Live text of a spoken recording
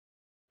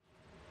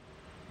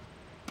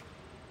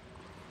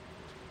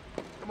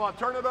Come on,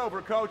 turn it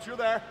over, coach. You're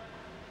there.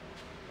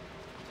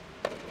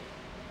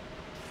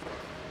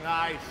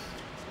 Nice.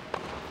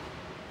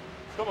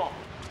 Come on.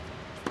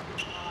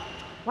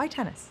 Why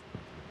tennis?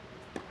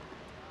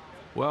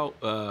 Well,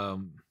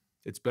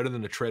 it's better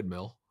than a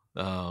treadmill.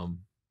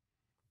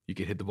 You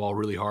can hit the ball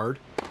really hard.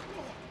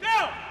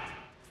 No!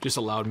 Just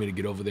allowed me to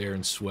get over there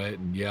and sweat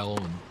and yell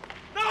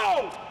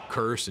and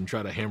curse and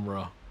try to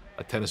hammer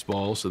a tennis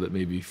ball so that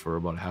maybe for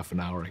about half an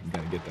hour I can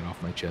kind of get that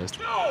off my chest.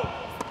 No!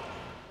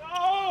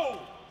 No!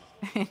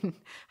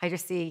 I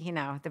just see,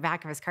 the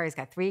back of his car, he's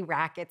got 3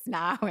 rackets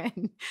now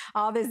and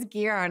all this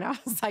gear. And I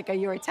was like, are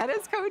you a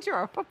tennis coach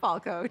or a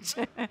football coach?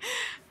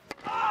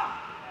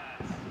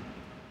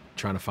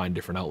 Trying to find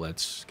different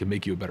outlets can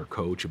make you a better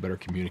coach, a better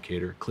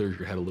communicator, clears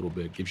your head a little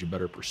bit, gives you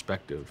better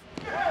perspective.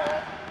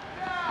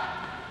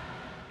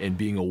 And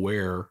being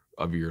aware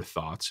of your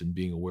thoughts and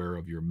being aware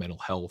of your mental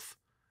health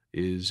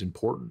is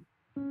important.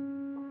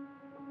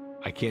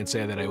 I can't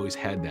say that I always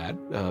had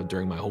that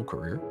during my whole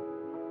career.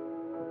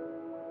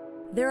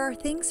 There are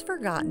things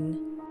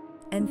forgotten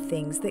and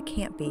things that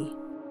can't be.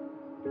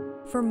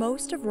 For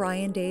most of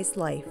Ryan Day's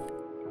life,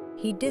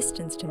 he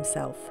distanced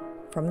himself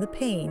from the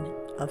pain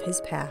of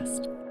his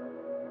past.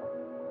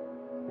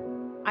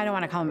 I don't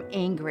want to call him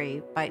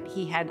angry, but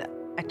he had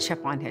a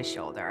chip on his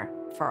shoulder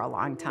for a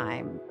long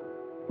time.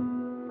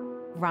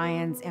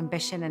 Ryan's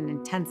ambition and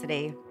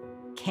intensity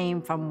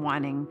came from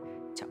wanting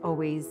to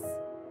always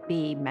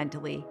be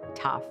mentally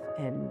tough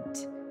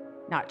and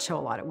not show a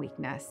lot of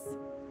weakness.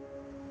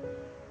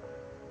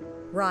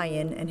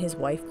 Ryan and his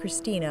wife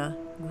Christina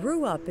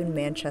grew up in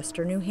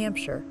Manchester, New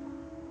Hampshire.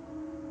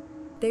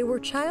 They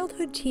were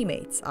childhood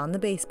teammates on the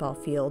baseball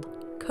field,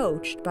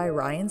 coached by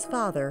Ryan's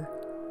father,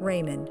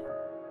 Raymond.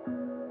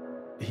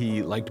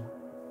 He liked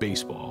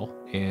baseball,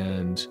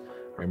 and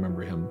I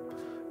remember him,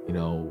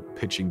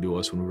 pitching to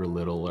us when we were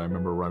little. I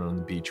remember running on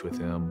the beach with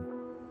him.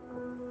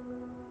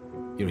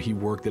 He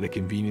worked at a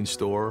convenience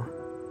store.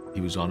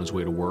 He was on his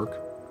way to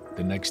work.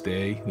 The next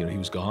day, he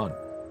was gone.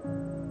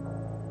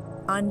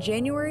 On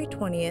January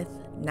 20th,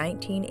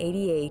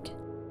 1988,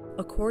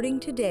 according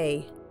to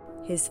Day,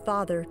 his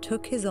father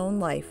took his own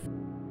life.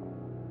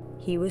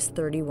 He was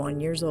 31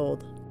 years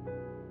old.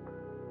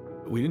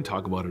 We didn't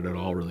talk about it at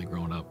all really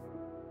growing up.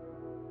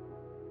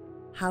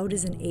 How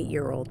does an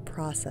 8-year-old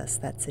process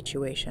that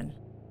situation?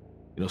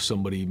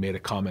 Somebody made a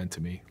comment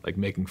to me, like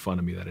making fun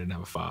of me that I didn't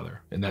have a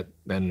father, and that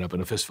ended up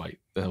in a fist fight.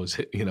 That was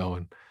it,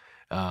 and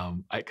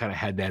I kind of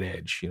had that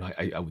edge.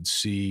 I would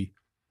see,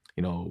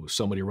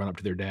 somebody run up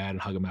to their dad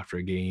and hug him after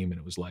a game, and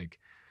it was like,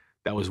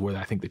 that was where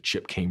I think the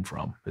chip came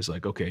from. It's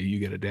like, okay, you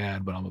get a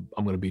dad, but I'm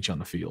going to beat you on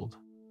the field.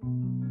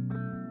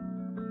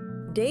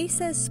 Day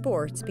says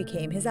sports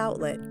became his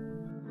outlet.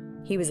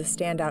 He was a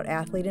standout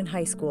athlete in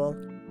high school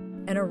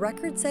and a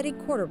record-setting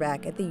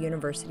quarterback at the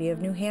University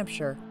of New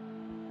Hampshire.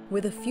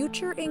 With a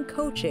future in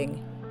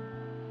coaching,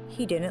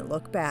 he didn't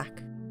look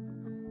back.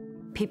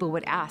 People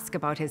would ask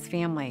about his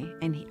family,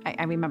 and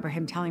I remember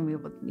him telling me,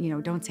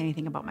 don't say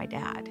anything about my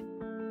dad.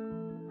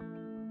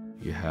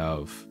 You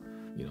have,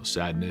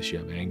 sadness, you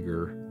have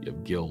anger, you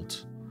have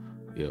guilt,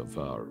 you have,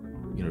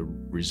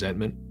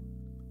 resentment.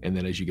 And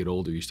then as you get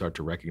older, you start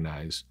to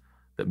recognize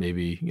that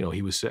maybe,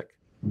 he was sick.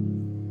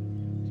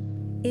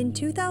 In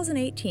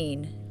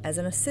 2018, as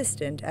an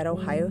assistant at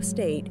Ohio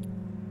State,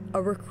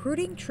 a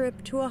recruiting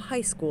trip to a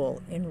high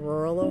school in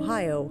rural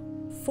Ohio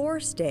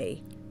forced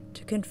Day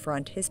to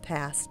confront his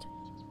past.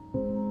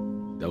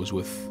 I was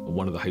with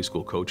one of the high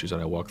school coaches,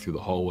 and I walked through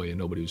the hallway and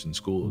nobody was in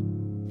school.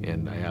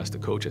 And I asked the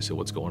coach, I said,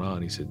 what's going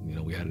on? He said,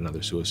 we had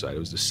another suicide. It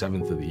was the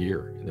 7th of the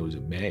year, and it was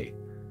in May.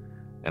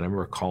 And I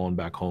remember calling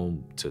back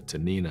home to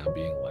Nina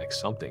being like,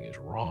 something is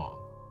wrong.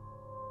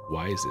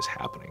 Why is this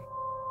happening?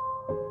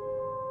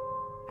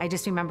 I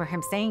just remember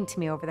him saying to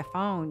me over the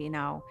phone,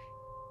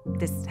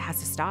 this has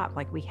to stop.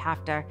 Like, we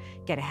have to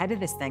get ahead of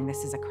this thing.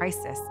 This is a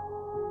crisis.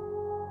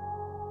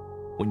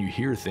 When you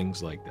hear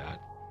things like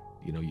that,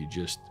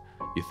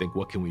 you think,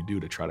 what can we do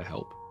to try to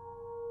help?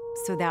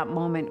 So that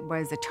moment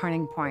was a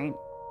turning point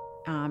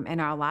in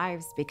our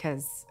lives,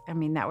 because,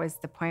 that was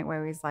the point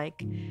where he was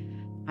like,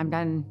 I'm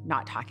done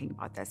not talking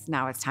about this.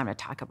 Now it's time to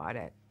talk about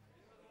it.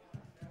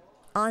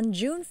 On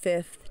June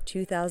 5th,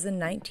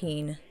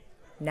 2019,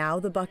 now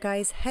the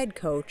Buckeyes head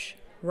coach,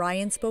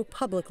 Ryan spoke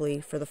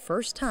publicly for the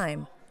first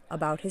time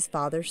about his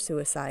father's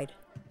suicide.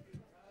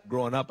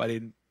 Growing up, I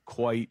didn't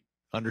quite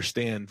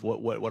understand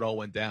what all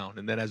went down.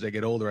 And then as I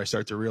get older, I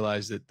start to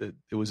realize that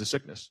it was a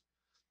sickness,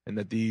 and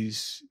that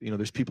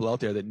there's people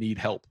out there that need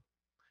help,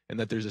 and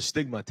that there's a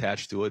stigma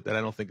attached to it that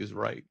I don't think is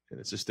right. And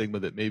it's a stigma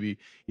that maybe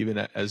even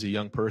as a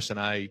young person,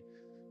 I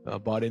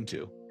bought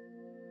into.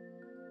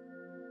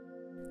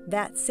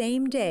 That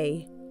same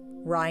day,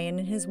 Ryan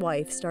and his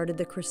wife started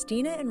the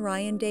Christina and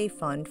Ryan Day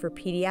Fund for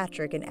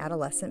Pediatric and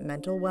Adolescent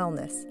Mental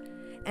Wellness,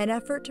 an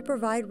effort to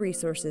provide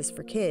resources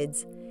for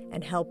kids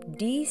and help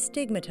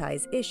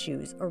destigmatize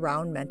issues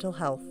around mental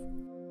health.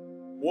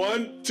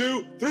 1,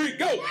 2, 3,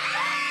 go!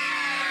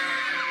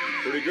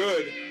 Pretty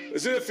good.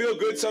 Doesn't it feel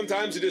good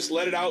sometimes to just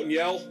let it out and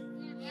yell?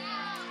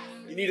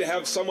 You need to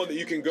have someone that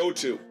you can go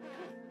to.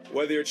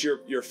 whether it's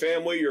your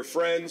family, your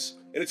friends,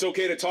 and it's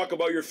okay to talk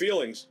about your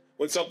feelings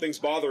when something's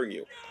bothering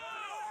you.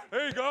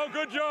 There you go,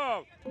 good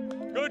job.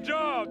 Good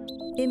job.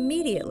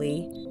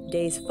 Immediately,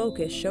 Day's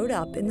focus showed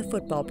up in the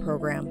football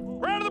program.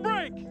 Round of the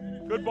break.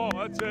 Good ball,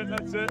 that's it,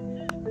 that's it.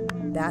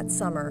 That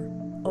summer,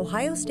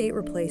 Ohio State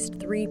replaced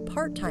 3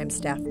 part-time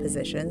staff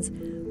positions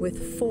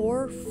with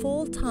 4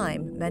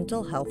 full-time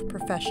mental health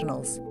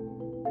professionals.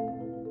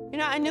 You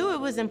know, I knew it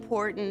was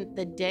important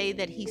the day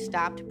that he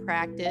stopped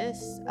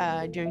practice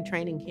during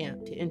training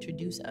camp to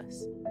introduce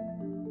us.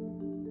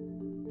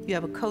 You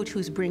have a coach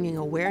who's bringing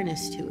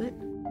awareness to it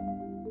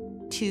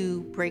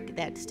to break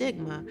that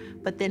stigma,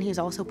 but then he's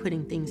also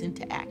putting things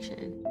into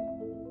action.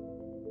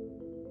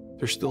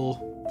 There's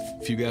still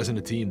a few guys in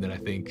the team that I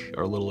think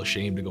are a little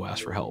ashamed to go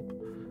ask for help,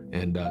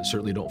 and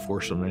certainly don't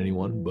force it on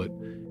anyone, but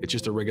it's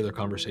just a regular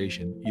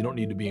conversation. You don't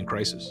need to be in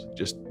crisis.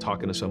 Just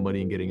talking to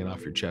somebody and getting it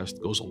off your chest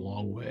goes a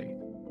long way.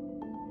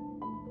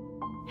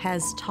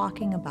 Has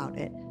talking about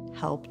it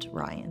helped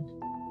Ryan?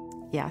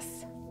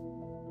 Yes.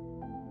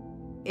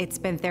 It's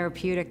been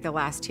therapeutic the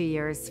last 2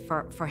 years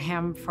for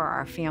him, for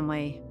our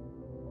family.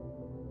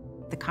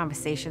 The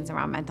conversations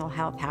around mental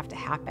health have to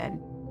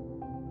happen.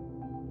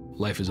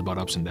 Life is about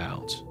ups and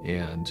downs,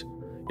 and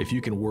if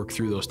you can work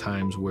through those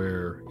times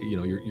where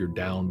you're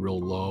down real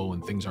low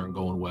and things aren't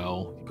going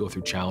well, you go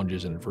through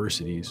challenges and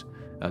adversities,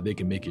 they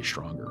can make you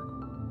stronger.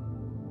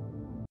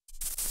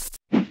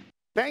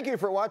 Thank you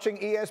for watching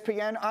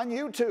ESPN on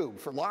YouTube.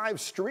 For live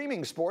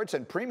streaming sports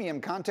and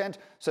premium content,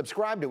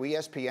 subscribe to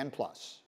ESPN+.